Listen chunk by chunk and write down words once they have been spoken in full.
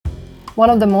One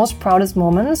of the most proudest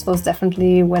moments was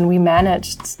definitely when we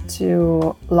managed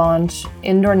to launch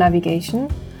indoor navigation.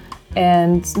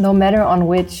 And no matter on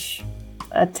which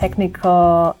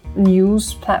technical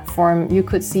news platform, you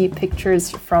could see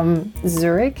pictures from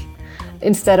Zurich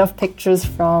instead of pictures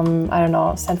from, I don't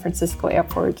know, San Francisco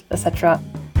airport, etc.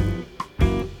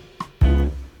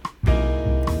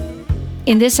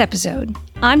 In this episode,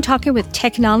 I'm talking with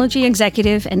technology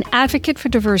executive and advocate for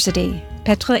diversity,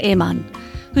 Petra Ehmann,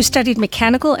 who studied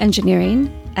mechanical engineering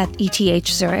at ETH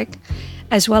Zurich,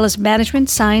 as well as management,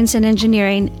 science, and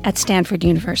engineering at Stanford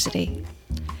University.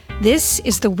 This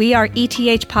is the We Are ETH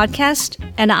podcast,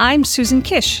 and I'm Susan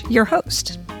Kish, your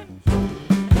host.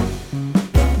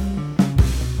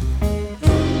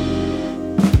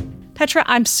 Petra,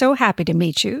 I'm so happy to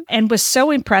meet you and was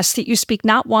so impressed that you speak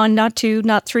not one, not two,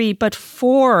 not three, but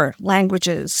 4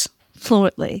 languages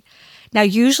fluently. Now,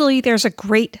 usually there's a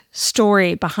great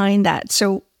story behind that.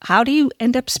 So how do you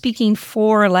end up speaking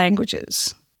 4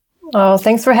 languages? Oh,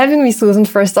 thanks for having me, Susan.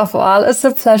 First of all, it's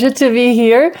a pleasure to be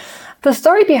here. The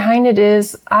story behind it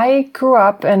is I grew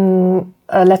up in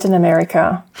Latin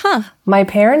America. My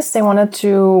parents, they wanted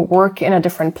to work in a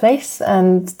different place,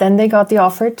 and then they got the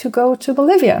offer to go to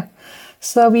Bolivia.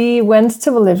 So we went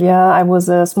to Bolivia. I was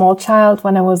a small child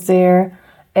when I was there.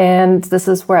 And this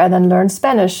is where I then learned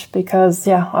Spanish because,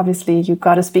 obviously you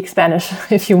got to speak Spanish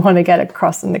if you want to get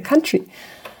across in the country.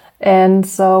 And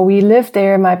so we lived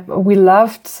there. We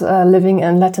loved living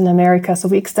in Latin America. So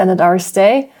we extended our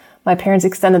stay. My parents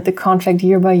extended the contract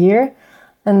year by year.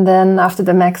 And then after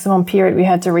the maximum period, we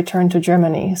had to return to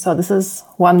Germany. So this is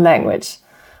one language.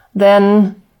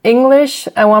 Then English.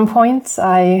 At one point,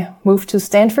 I moved to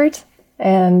Stanford.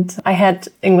 And I had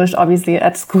English, obviously,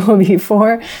 at school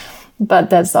before.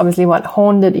 But that's obviously what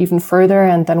honed it even further.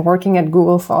 And then working at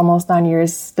Google for almost 9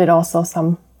 years did also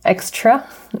some extra.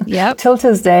 Yep. Till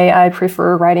this day, I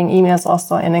prefer writing emails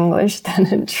also in English than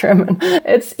in German.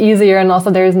 It's easier. And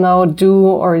also there's no du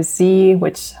or sie,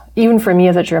 which even for me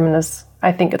as a German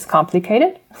I think it's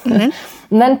complicated. Mm-hmm.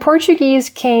 And then Portuguese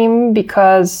came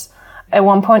because at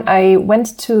one point I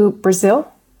went to Brazil.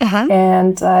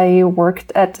 And I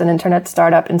worked at an internet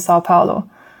startup in Sao Paulo.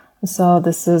 So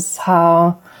this is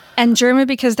how... And German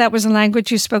because that was a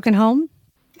language you spoke at home?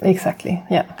 Exactly,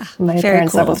 yeah. My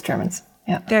parents are both Germans.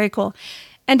 Yeah. Very cool.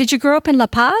 And did you grow up in La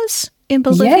Paz, in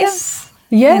Bolivia?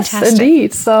 Yes, Fantastic.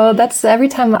 Indeed. So that's every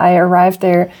time I arrive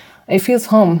there, it feels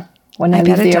home when I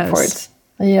leave the airport.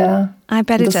 Yeah. I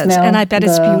bet it does. And I bet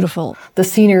it's beautiful. The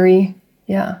scenery,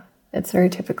 it's very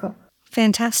typical.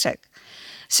 Fantastic.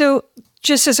 So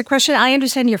just as a question, I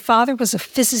understand your father was a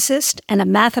physicist and a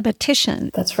mathematician.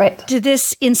 That's right. Did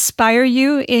this inspire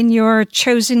you in your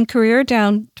chosen career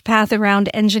down the path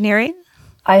around engineering?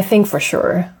 I think for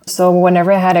sure. So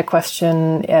whenever I had a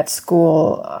question at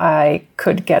school, I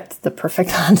could get the perfect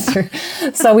answer.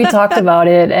 So we talked about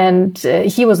it, and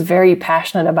he was very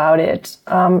passionate about it.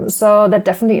 So that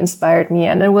definitely inspired me.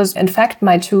 And it was, in fact,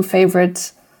 my 2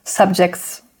 favorite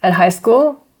subjects at high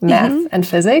school, math and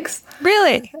physics.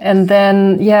 Really? And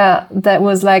then, that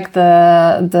was like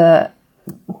the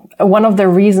one of the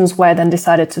reasons why I then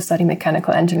decided to study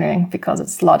mechanical engineering, because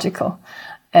it's logical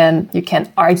and you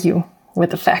can't argue with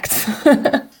the facts.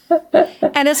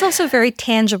 And it's also very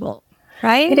tangible,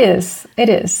 right? It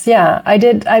is. Yeah.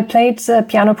 I played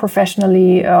piano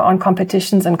professionally on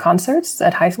competitions and concerts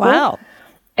at high school. Wow.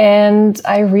 And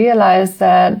I realized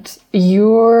that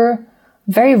you're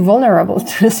very vulnerable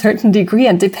to a certain degree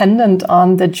and dependent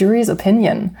on the jury's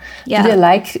opinion. Yeah. Do they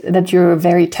like that you're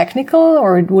very technical,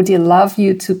 or would they love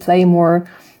you to play more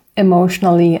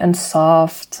emotionally and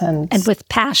soft and with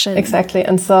passion? Exactly.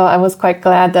 And so I was quite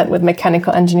glad that with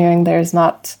mechanical engineering, there's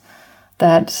not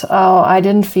that, I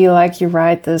didn't feel like you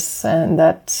write this and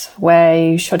that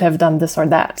way, you should have done this or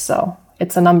that. So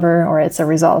it's a number or it's a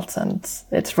result, and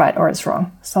it's right or it's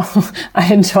wrong. So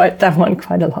I enjoyed that one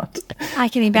quite a lot. I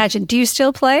can imagine. Do you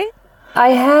still play? I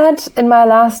had in my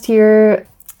last year,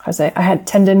 I had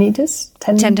tendinitis.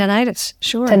 Tendinitis,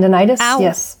 sure. Tendinitis, Ow.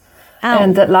 Yes. Ow.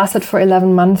 And that lasted for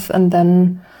 11 months. And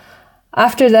then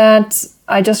after that,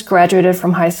 I just graduated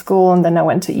from high school, and then I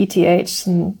went to ETH.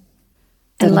 And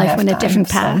life went a different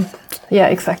path. So, yeah,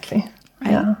 exactly.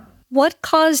 Right. Yeah. What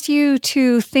caused you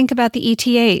to think about the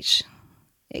ETH?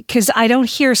 Because I don't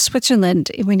hear Switzerland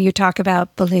when you talk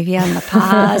about Bolivia and La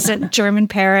Paz and German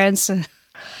parents.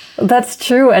 That's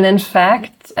true. And in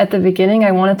fact, at the beginning,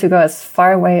 I wanted to go as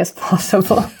far away as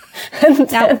possible.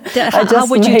 Now, how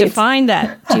would you define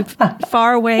that?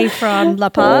 Far away from La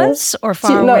Paz or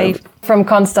far away? From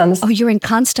Konstanz. Oh, you're in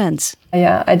Konstanz.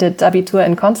 Yeah, I did Abitur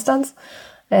in Konstanz.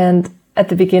 And at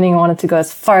the beginning, I wanted to go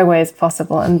as far away as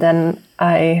possible. And then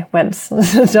I went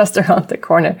just around the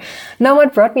corner. Now,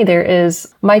 what brought me there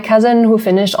is my cousin who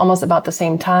finished almost about the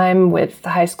same time with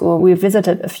high school. We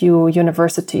visited a few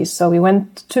universities. So we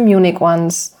went to Munich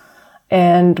once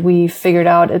and we figured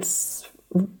out it's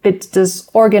a bit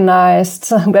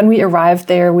disorganized. When we arrived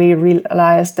there, we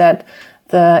realized that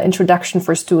the introduction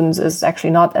for students is actually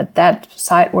not at that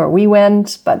site where we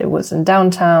went, but it was in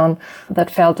downtown.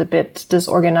 That felt a bit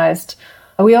disorganized.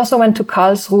 We also went to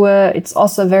Karlsruhe. It's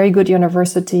also a very good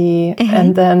university. Mm-hmm.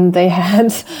 And then they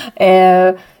had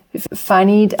a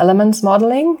finite elements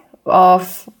modeling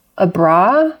of a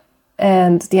bra.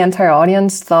 And the entire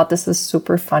audience thought this is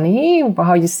super funny,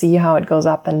 how you see how it goes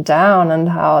up and down and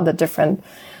how the different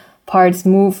parts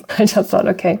move. I just thought,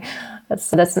 okay,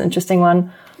 that's an interesting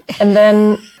one. And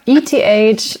then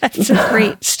ETH. That's a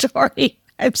great story.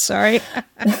 I'm sorry.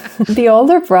 The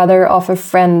older brother of a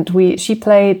friend, she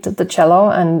played the cello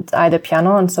and I the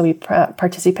piano. And so we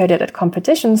participated at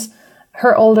competitions.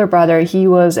 Her older brother, he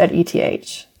was at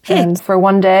ETH. And for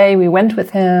one day we went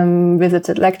with him,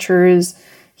 visited lectures.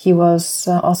 He was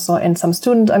also in some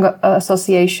student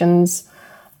associations.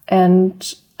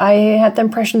 And I had the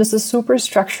impression this is super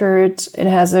structured. It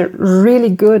has a really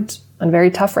good and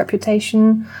very tough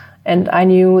reputation. And I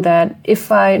knew that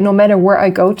no matter where I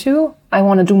go to, I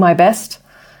want to do my best.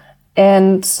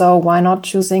 And so why not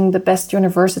choosing the best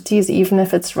universities, even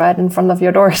if it's right in front of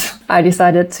your doors? I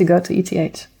decided to go to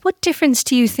ETH. What difference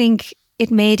do you think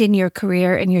it made in your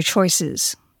career and your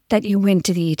choices that you went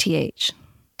to the ETH?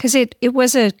 Because it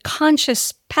was a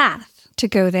conscious path to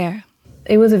go there.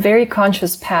 It was a very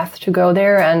conscious path to go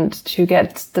there and to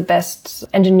get the best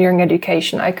engineering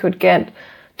education I could get,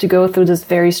 to go through this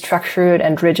very structured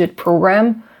and rigid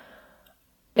program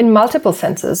in multiple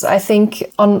senses. I think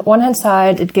on one hand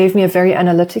side, it gave me a very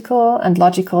analytical and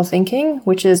logical thinking,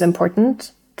 which is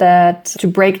important, that to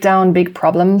break down big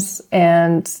problems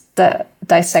and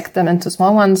dissect them into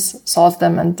small ones, solve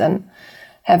them, and then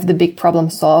have the big problem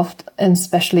solved. And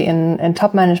especially in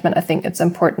top management, I think it's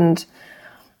important.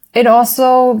 It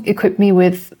also equipped me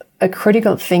with a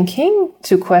critical thinking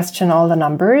to question all the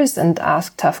numbers and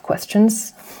ask tough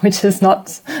questions, which is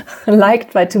not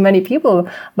liked by too many people.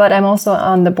 But I'm also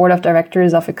on the board of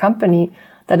directors of a company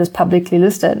that is publicly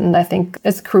listed. And I think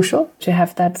it's crucial to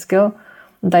have that skill,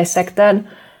 dissect that.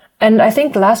 And I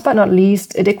think last but not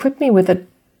least, it equipped me with a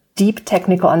deep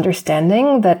technical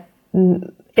understanding that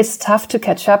it's tough to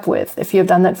catch up with. If you've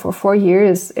done that for 4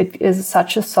 years, it is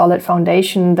such a solid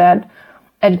foundation that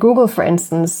at Google, for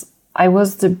instance, I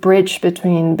was the bridge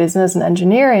between business and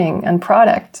engineering and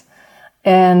product.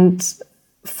 And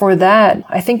for that,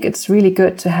 I think it's really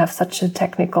good to have such a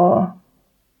technical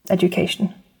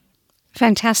education.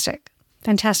 Fantastic.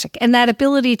 Fantastic. And that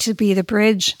ability to be the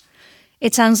bridge,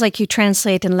 it sounds like you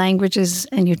translate in languages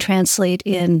and you translate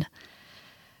in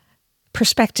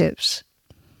perspectives.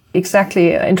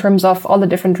 Exactly. In terms of all the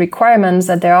different requirements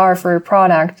that there are for a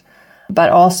product, but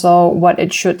also what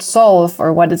it should solve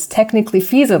or what is technically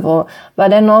feasible, but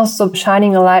then also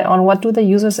shining a light on what do the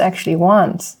users actually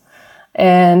want.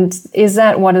 And is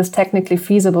that what is technically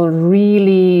feasible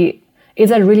really, is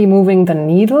that really moving the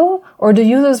needle? Or do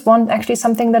users want actually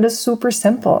something that is super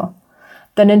simple?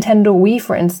 The Nintendo Wii,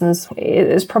 for instance,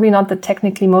 is probably not the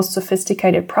technically most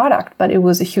sophisticated product, but it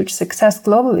was a huge success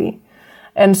globally.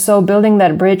 And so building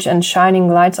that bridge and shining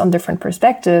lights on different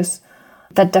perspectives,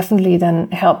 that definitely then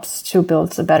helps to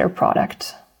build a better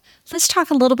product. Let's talk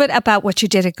a little bit about what you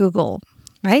did at Google,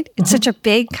 right? It's such a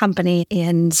big company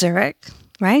in Zurich,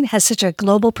 right? Has such a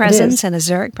global presence and a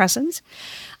Zurich presence.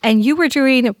 And you were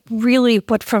doing really,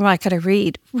 what from I could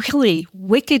read, really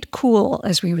wicked cool,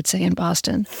 as we would say in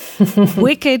Boston,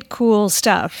 wicked cool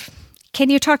stuff. Can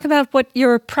you talk about what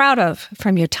you're proud of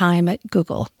from your time at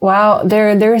Google? Wow,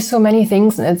 there are so many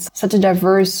things. And it's such a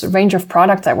diverse range of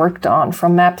products I worked on,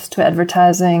 from maps to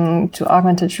advertising to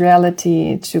augmented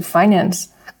reality to finance.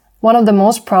 One of the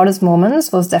most proudest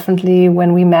moments was definitely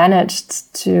when we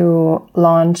managed to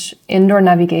launch indoor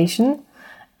navigation.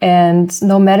 And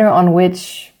no matter on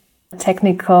which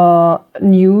technical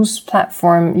news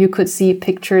platform, you could see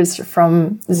pictures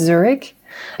from Zurich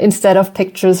instead of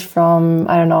pictures from,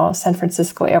 I don't know, San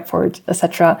Francisco airport,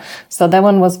 etc. So that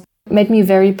one made me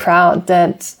very proud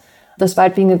that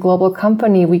despite being a global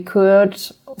company, we could,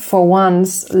 for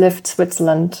once, lift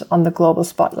Switzerland on the global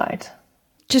spotlight.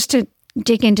 Just to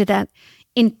dig into that,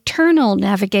 internal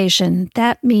navigation,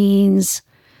 that means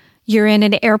you're in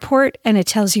an airport and it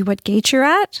tells you what gate you're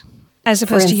at, as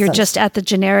opposed to you're just at the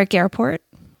generic airport?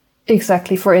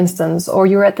 Exactly, for instance. Or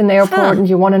you're at an airport and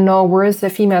you want to know where is the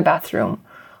female bathroom.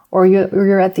 or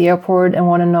you're at the airport and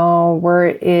want to know where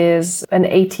is an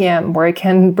ATM where I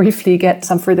can briefly get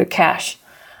some further cash.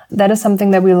 That is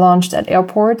something that we launched at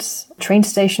airports, train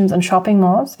stations, and shopping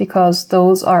malls, because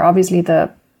those are obviously the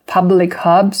public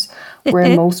hubs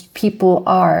where most people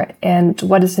are. And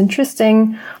what is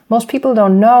interesting, most people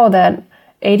don't know that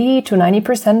 80 to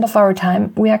 90% of our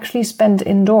time we actually spend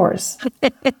indoors.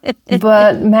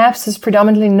 But Maps is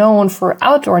predominantly known for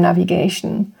outdoor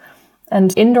navigation.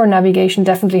 And indoor navigation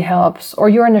definitely helps. Or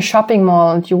you're in a shopping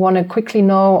mall and you want to quickly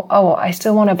know, oh, I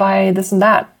still want to buy this and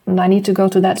that, and I need to go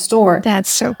to that store. That's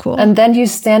so cool. And then you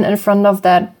stand in front of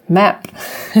that map.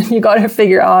 You got to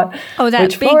figure out. Oh,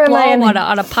 that big blow one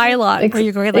on a pylon where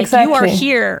you're going like, exactly. You are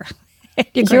here.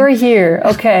 You're here.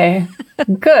 Okay,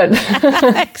 good.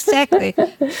 Exactly.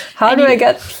 How do I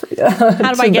get to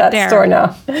that store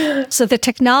now? So the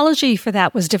technology for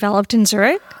that was developed in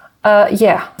Zurich?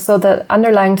 Yeah. So the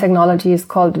underlying technology is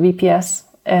called VPS,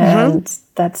 and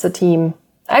that's a team,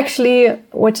 actually,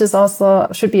 which is also,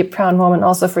 should be a proud moment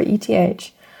also for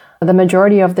ETH. The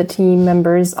majority of the team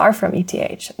members are from ETH,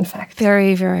 in fact.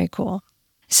 Very, very cool.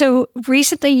 So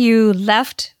recently you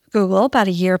left Google about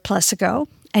a year plus ago,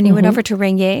 and you went over to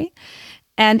Ringier.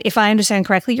 And if I understand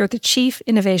correctly, you're the Chief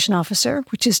Innovation Officer,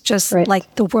 which is just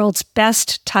like the world's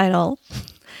best title.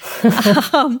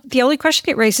 The only question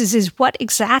it raises is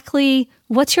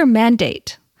what's your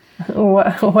mandate?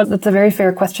 Well, that's a very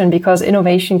fair question, because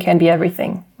innovation can be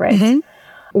everything, right?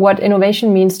 What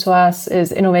innovation means to us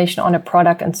is innovation on a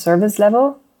product and service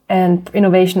level and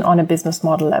innovation on a business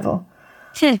model level.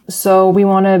 So we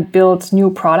want to build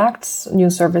new products, new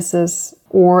services,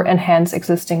 or enhance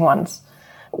existing ones.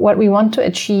 What we want to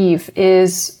achieve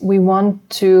is we want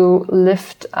to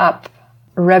lift up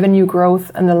revenue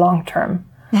growth in the long term.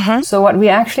 So what we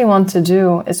actually want to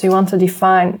do is we want to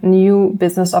define new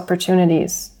business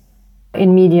opportunities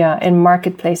in media, in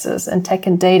marketplaces, in tech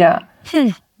and data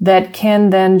that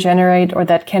can then generate or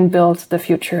that can build the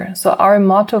future. So our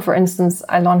motto, for instance,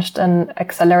 I launched an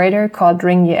accelerator called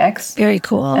Ringier X. Very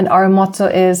cool. And our motto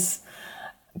is,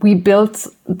 we built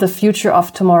the future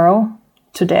of tomorrow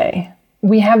today.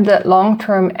 We have that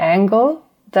long-term angle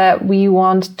that we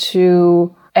want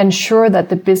to ensure that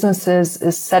the businesses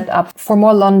is set up for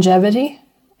more longevity,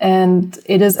 and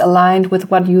it is aligned with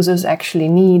what users actually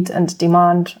need and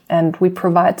demand, and we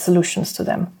provide solutions to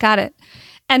them. Got it.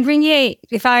 And Ringier,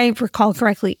 if I recall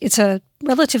correctly, it's a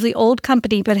relatively old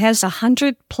company, but has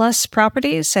 100+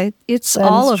 properties. It's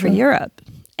all over Europe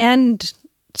and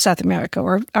South America,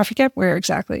 or I forget where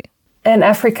exactly. In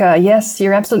Africa, yes,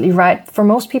 you're absolutely right. For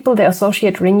most people, they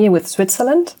associate Ringier with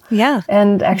Switzerland. Yeah.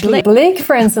 And actually, Blick,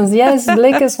 for instance, yes,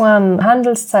 Blick is one,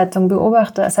 Handelszeitung,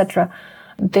 Beobachter, etc.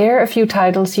 There are a few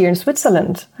titles here in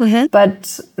Switzerland,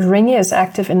 but Ringier is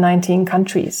active in 19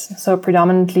 countries. So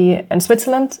predominantly in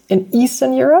Switzerland, in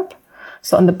Eastern Europe,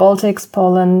 so in the Baltics,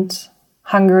 Poland,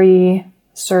 Hungary,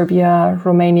 Serbia,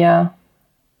 Romania,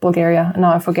 Bulgaria.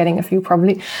 Now I'm forgetting a few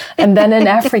probably. And then in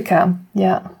Africa,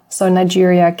 yeah. So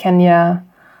Nigeria, Kenya,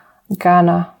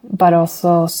 Ghana, but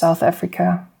also South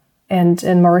Africa. And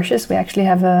in Mauritius, we actually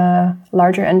have a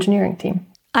larger engineering team.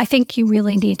 I think you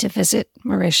really need to visit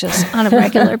Mauritius on a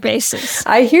regular basis.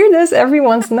 I hear this every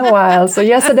once in a while. So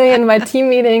yesterday in my team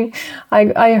meeting,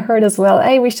 I heard as well,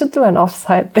 hey, we should do an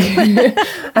offsite there.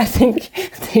 I think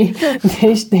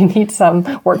they need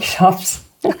some workshops.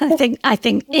 I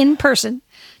think in person.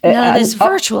 None of this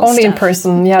virtual only stuff. In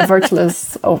person. Yeah, virtual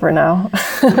is over now.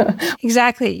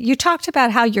 Exactly. You talked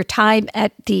about how your time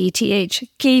at the ETH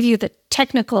gave you the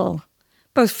technical,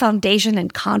 both foundation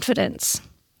and confidence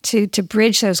to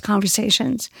bridge those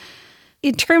conversations.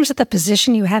 In terms of the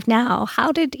position you have now,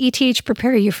 how did ETH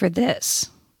prepare you for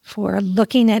this, for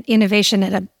looking at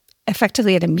innovation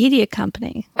effectively at a media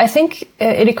company? I think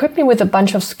it equipped me with a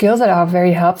bunch of skills that are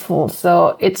very helpful.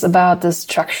 So it's about the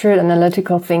structured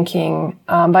analytical thinking,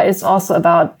 but it's also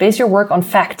about base your work on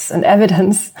facts and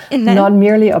evidence, not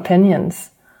merely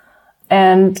opinions.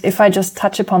 And if I just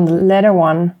touch upon the latter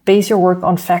one, base your work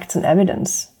on facts and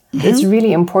evidence. It's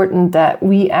really important that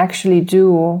we actually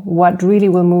do what really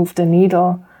will move the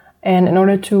needle. And in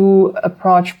order to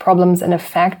approach problems in a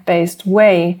fact-based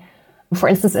way, for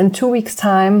instance, in 2 weeks'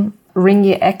 time,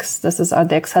 Ringier X, this is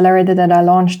the accelerator that I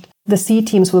launched, the C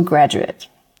teams will graduate.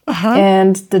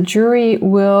 And the jury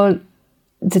will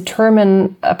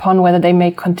determine upon whether they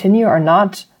may continue or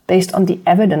not based on the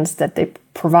evidence that they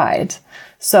provide.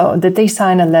 So did they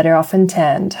sign a letter of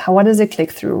intent? What is the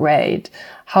click-through rate?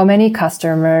 How many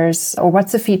customers, or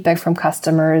what's the feedback from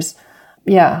customers?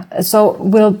 Yeah, so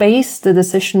we'll base the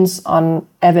decisions on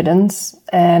evidence.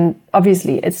 And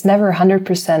obviously, it's never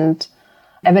 100%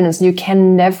 evidence. You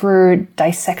can never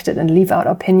dissect it and leave out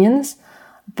opinions.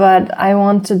 But I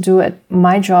want to do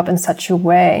my job in such a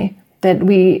way that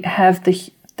we have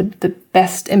the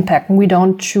best impact. We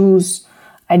don't choose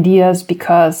ideas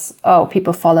because,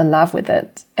 people fall in love with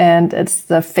it and it's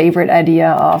the favorite idea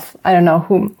of I don't know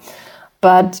whom,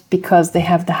 but because they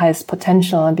have the highest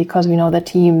potential and because we know the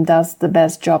team does the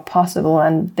best job possible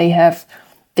and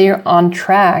they're on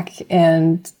track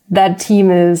and that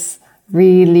team is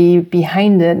really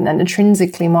behind it and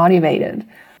intrinsically motivated.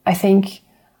 I think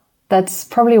that's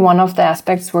probably one of the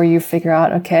aspects where you figure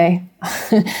out, okay,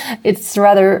 it's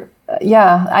rather,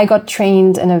 I got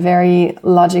trained in a very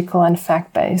logical and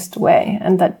fact-based way,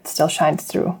 and that still shines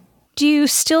through. Do you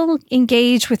still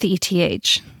engage with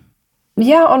ETH?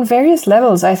 Yeah, on various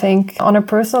levels, I think. On a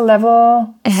personal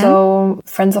level, so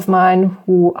friends of mine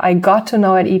who I got to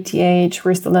know at ETH,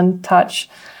 we're still in touch,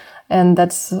 and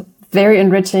that's very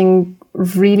enriching.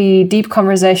 Really deep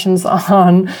conversations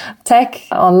on tech,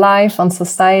 on life, on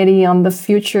society, on the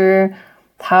future,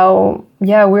 how,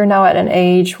 we're now at an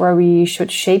age where we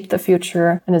should shape the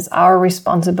future and it's our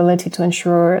responsibility to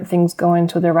ensure things go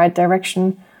into the right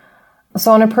direction.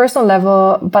 So on a personal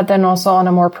level, but then also on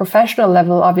a more professional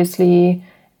level, obviously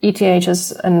ETH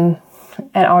is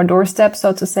at our doorstep,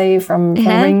 so to say, from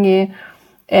Ringier.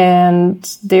 And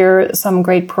there are some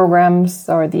great programs,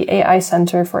 or the AI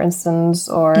Center, for instance,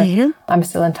 or I'm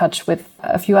still in touch with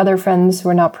a few other friends who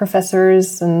are now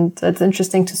professors. And it's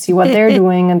interesting to see what they're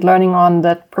doing and learning on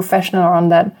that professional or on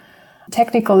that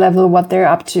technical level, what they're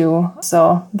up to.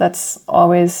 So that's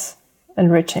always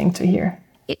enriching to hear.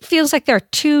 It feels like there are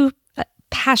two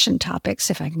passion topics,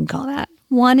 if I can call that.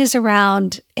 One is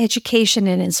around education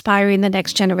and inspiring the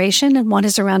next generation, and one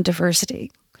is around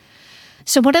diversity.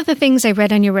 So one of the things I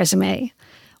read on your resume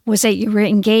was that you were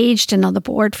engaged and on the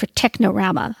board for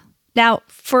Technorama. Now,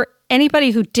 for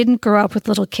anybody who didn't grow up with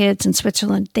little kids in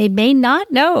Switzerland, they may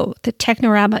not know that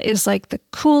Technorama is like the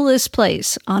coolest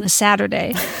place on a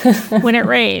Saturday when it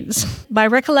rains. My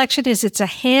recollection is it's a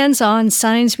hands-on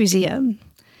science museum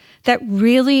that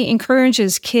really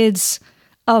encourages kids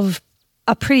of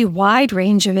a pretty wide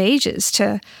range of ages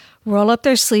to roll up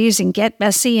their sleeves and get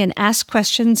messy and ask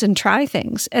questions and try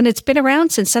things. And it's been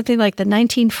around since something like the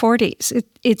 1940s.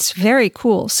 It's very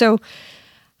cool. So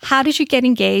how did you get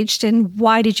engaged and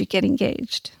why did you get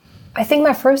engaged? I think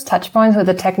my first touch points with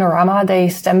the Technorama, they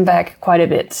stem back quite a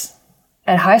bit.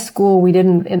 At high school, we did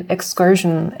an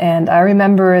excursion, and I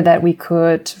remember that we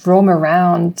could roam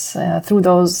around through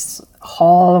those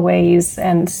hallways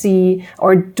and see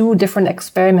or do different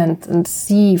experiments and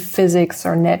see physics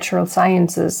or natural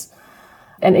sciences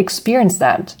and experience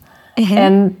that.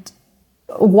 And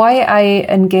why I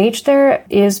engaged there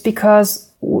is because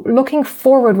looking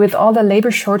forward with all the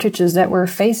labor shortages that we're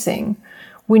facing,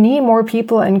 we need more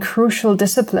people in crucial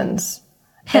disciplines.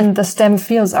 And the STEM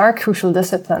fields are crucial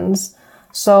disciplines.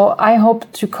 So I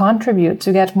hope to contribute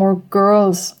to get more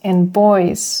girls and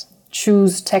boys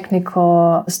choose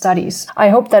technical studies. I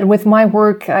hope that with my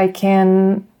work, I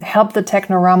can help the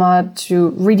Technorama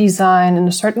to redesign in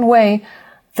a certain way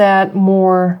that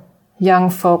more young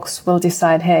folks will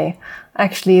decide, hey,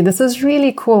 actually, this is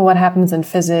really cool what happens in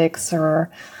physics or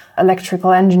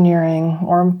electrical engineering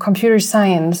or computer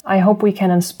science. I hope we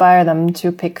can inspire them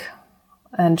to pick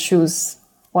and choose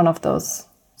one of those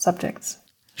subjects.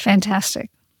 Fantastic.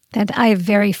 And I have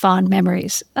very fond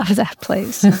memories of that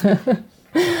place.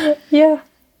 Yeah,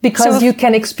 because you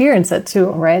can experience it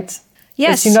too, right?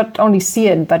 Yes. You not only see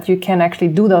it, but you can actually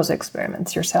do those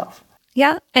experiments yourself.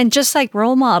 Yeah, and just like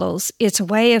role models, it's a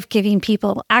way of giving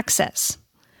people access,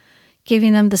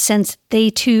 giving them the sense they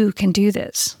too can do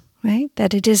this, right?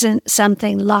 That it isn't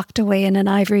something locked away in an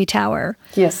ivory tower.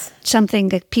 Yes. Something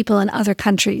that people in other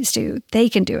countries do. They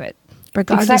can do it,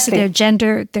 regardless of their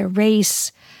gender, their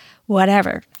race,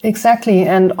 whatever. Exactly.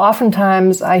 And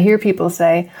oftentimes I hear people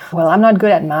say, well, I'm not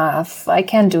good at math. I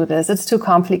can't do this. It's too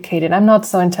complicated. I'm not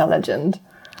so intelligent.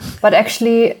 But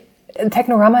actually,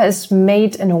 Technorama is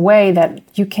made in a way that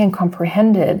you can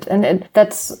comprehend it. And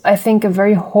that's, I think, a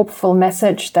very hopeful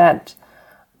message that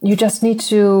you just need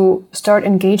to start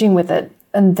engaging with it.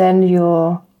 And then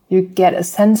you get a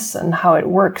sense on how it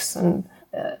works. And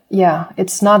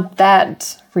it's not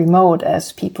that remote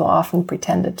as people often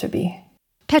pretend it to be.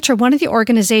 Petra, one of the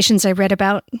organizations I read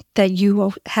about that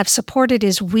you have supported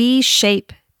is We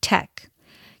Shape Tech.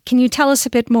 Can you tell us a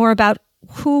bit more about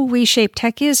who We Shape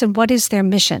Tech is and what is their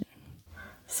mission?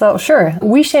 So sure.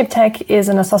 We Shape Tech is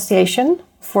an association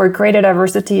for greater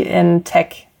diversity in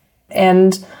tech.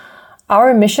 And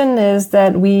our mission is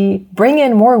that we bring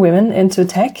in more women into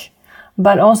tech,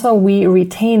 but also we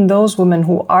retain those women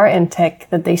who are in tech,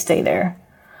 that they stay there.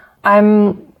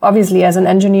 I'm obviously as an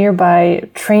engineer by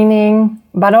training,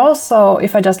 but also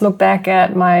if I just look back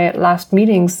at my last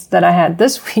meetings that I had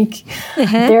this week,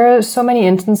 there are so many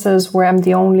instances where I'm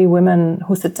the only woman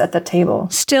who sits at the table.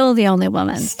 Still the only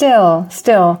woman. Still.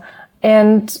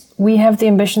 And we have the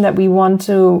ambition that we want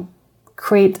to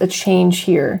create a change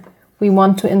here. We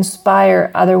want to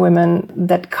inspire other women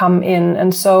that come in.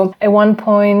 And so at one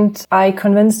point, I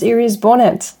convinced Iris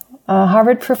Bonet, a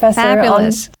Harvard professor.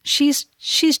 Fabulous. She's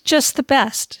just the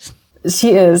best.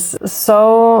 She is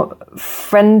so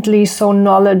friendly, so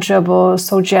knowledgeable,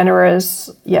 so generous.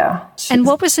 Yeah. And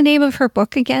what was the name of her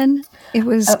book again? It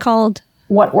was called...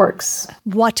 What Works.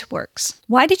 What Works.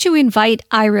 Why did you invite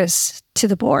Iris to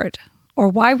the board? Or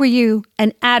why were you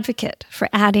an advocate for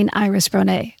adding Iris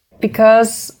Bonet?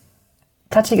 Because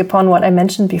touching upon what I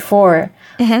mentioned before,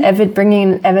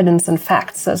 bringing evidence and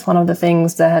facts is one of the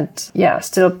things that,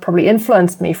 still probably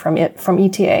influenced me from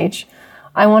ETH.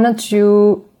 I wanted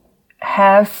to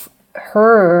have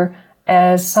her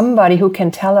as somebody who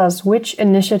can tell us which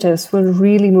initiatives will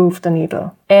really move the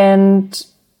needle. And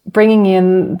bringing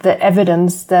in the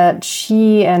evidence that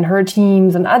she and her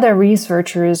teams and other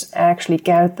researchers actually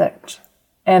gathered.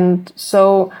 And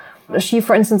so she,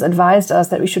 for instance, advised us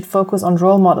that we should focus on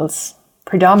role models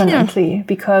predominantly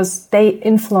because they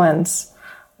influence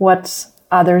what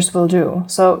others will do.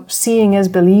 So seeing is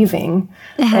believing.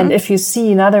 And if you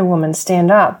see another woman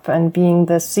stand up and being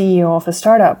the CEO of a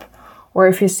startup, or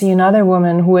if you see another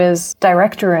woman who is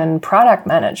director in product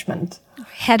management,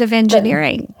 Head of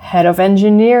engineering,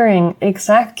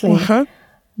 exactly.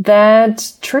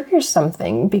 That triggers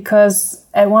something because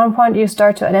at one point you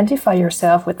start to identify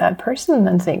yourself with that person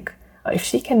and think, if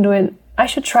she can do it, I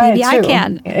should try it too. Maybe I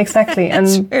can. Exactly.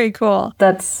 That's and very cool.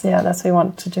 That's what we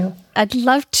want to do. I'd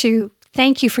love to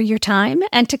thank you for your time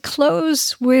and to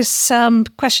close with some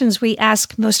questions we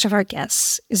ask most of our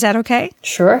guests. Is that okay?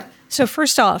 Sure. So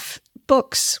first off,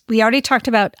 books. We already talked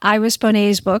about Iris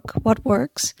Bonet's book, What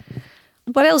Works.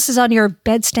 What else is on your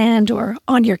bedstand or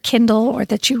on your Kindle or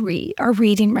that you are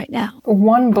reading right now?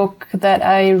 One book that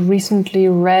I recently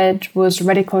read was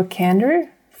Radical Candor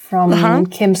from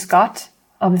Kim Scott.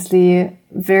 Obviously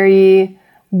very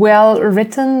well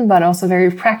written, but also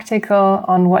very practical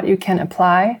on what you can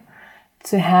apply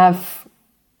to have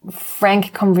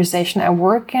frank conversation at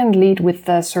work and lead with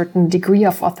a certain degree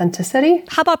of authenticity.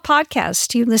 How about podcasts?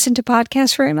 Do you listen to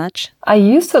podcasts very much? I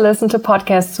used to listen to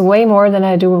podcasts way more than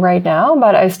I do right now,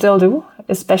 but I still do,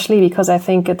 especially because I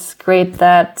think it's great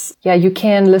that, you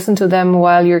can listen to them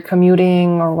while you're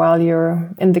commuting or while you're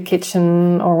in the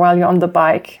kitchen or while you're on the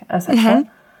bike, etc.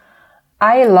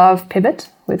 I love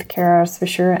Pivot with Kara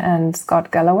Swisher and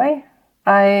Scott Galloway.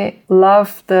 I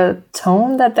love the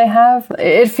tone that they have.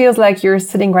 It feels like you're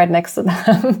sitting right next to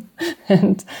them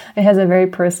and it has a very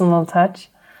personal touch.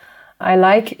 I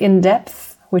like In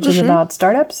Depth, which is about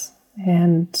startups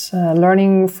and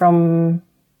learning from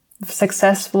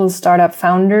successful startup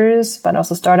founders, but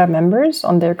also startup members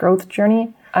on their growth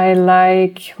journey. I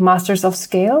like Masters of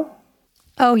Scale.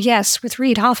 Oh, yes, with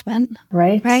Reid Hoffman.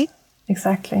 Right?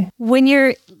 Exactly. When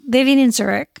you're living in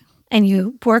Zurich and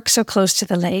you work so close to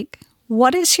the lake,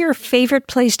 what is your favorite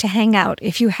place to hang out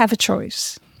if you have a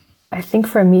choice? I think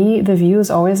for me, the view is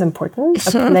always important.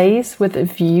 A place with a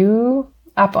view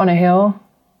up on a hill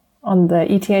on the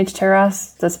ETH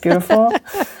terrace. That's beautiful.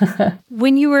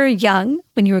 When you were young,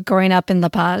 when you were growing up in La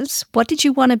Paz, what did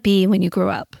you want to be when you grew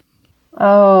up?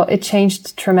 Oh, it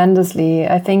changed tremendously.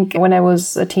 I think when I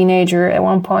was a teenager, at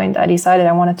one point, I decided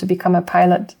I wanted to become a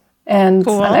pilot. And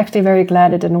I'm actually very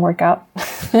glad it didn't work out.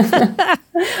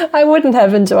 I wouldn't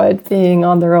have enjoyed being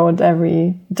on the road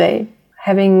every day.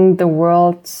 Having the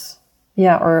world,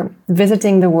 or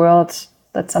visiting the world,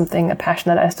 that's a passion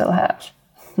that I still have.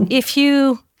 If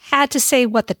you had to say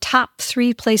what the top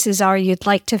 3 places are you'd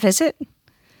like to visit,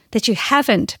 that you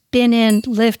haven't been in,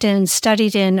 lived in,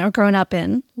 studied in, or grown up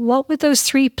in, what would those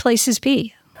 3 places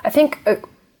be? I think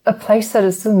a place that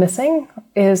is still missing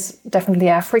is definitely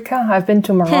Africa. I've been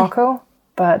to Morocco,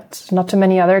 but not to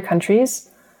many other countries.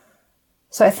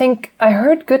 So I think I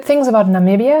heard good things about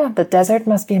Namibia. The desert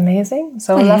must be amazing.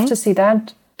 So I'd love to see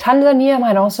that. Tanzania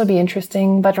might also be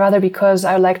interesting, but rather because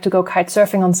I would like to go kite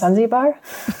surfing on Zanzibar.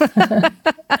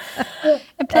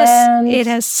 And plus, it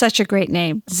has such a great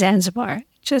name, Zanzibar.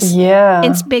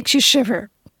 It makes you shiver.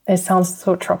 It sounds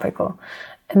so tropical.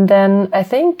 And then I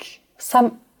think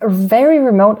some very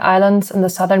remote islands in the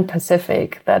Southern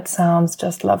Pacific. That sounds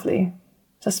just lovely.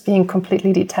 Just being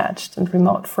completely detached and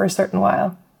remote for a certain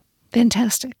while.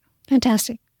 Fantastic.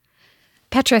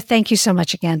 Petra, thank you so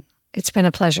much again. It's been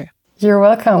a pleasure. You're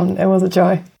welcome. It was a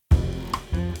joy.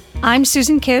 I'm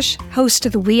Susan Kish, host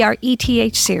of the We Are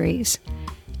ETH series,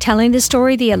 telling the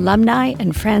story of the alumni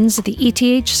and friends of the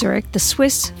ETH Zurich, the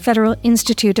Swiss Federal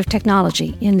Institute of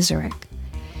Technology in Zurich.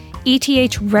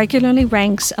 ETH regularly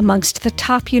ranks amongst the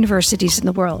top universities in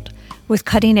the world, with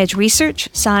cutting-edge research,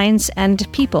 science, and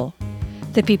people.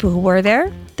 The people who were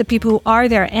there, the people who are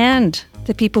there, and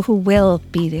the people who will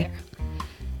be there.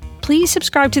 Please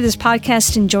subscribe to this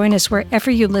podcast and join us wherever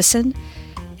you listen,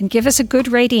 and give us a good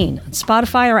rating on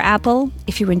Spotify or Apple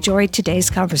if you enjoyed today's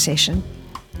conversation.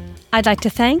 I'd like to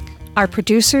thank our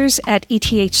producers at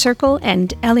ETH Circle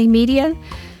and LE Media,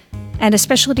 and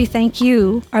especially thank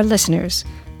you, our listeners,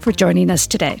 for joining us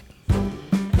today.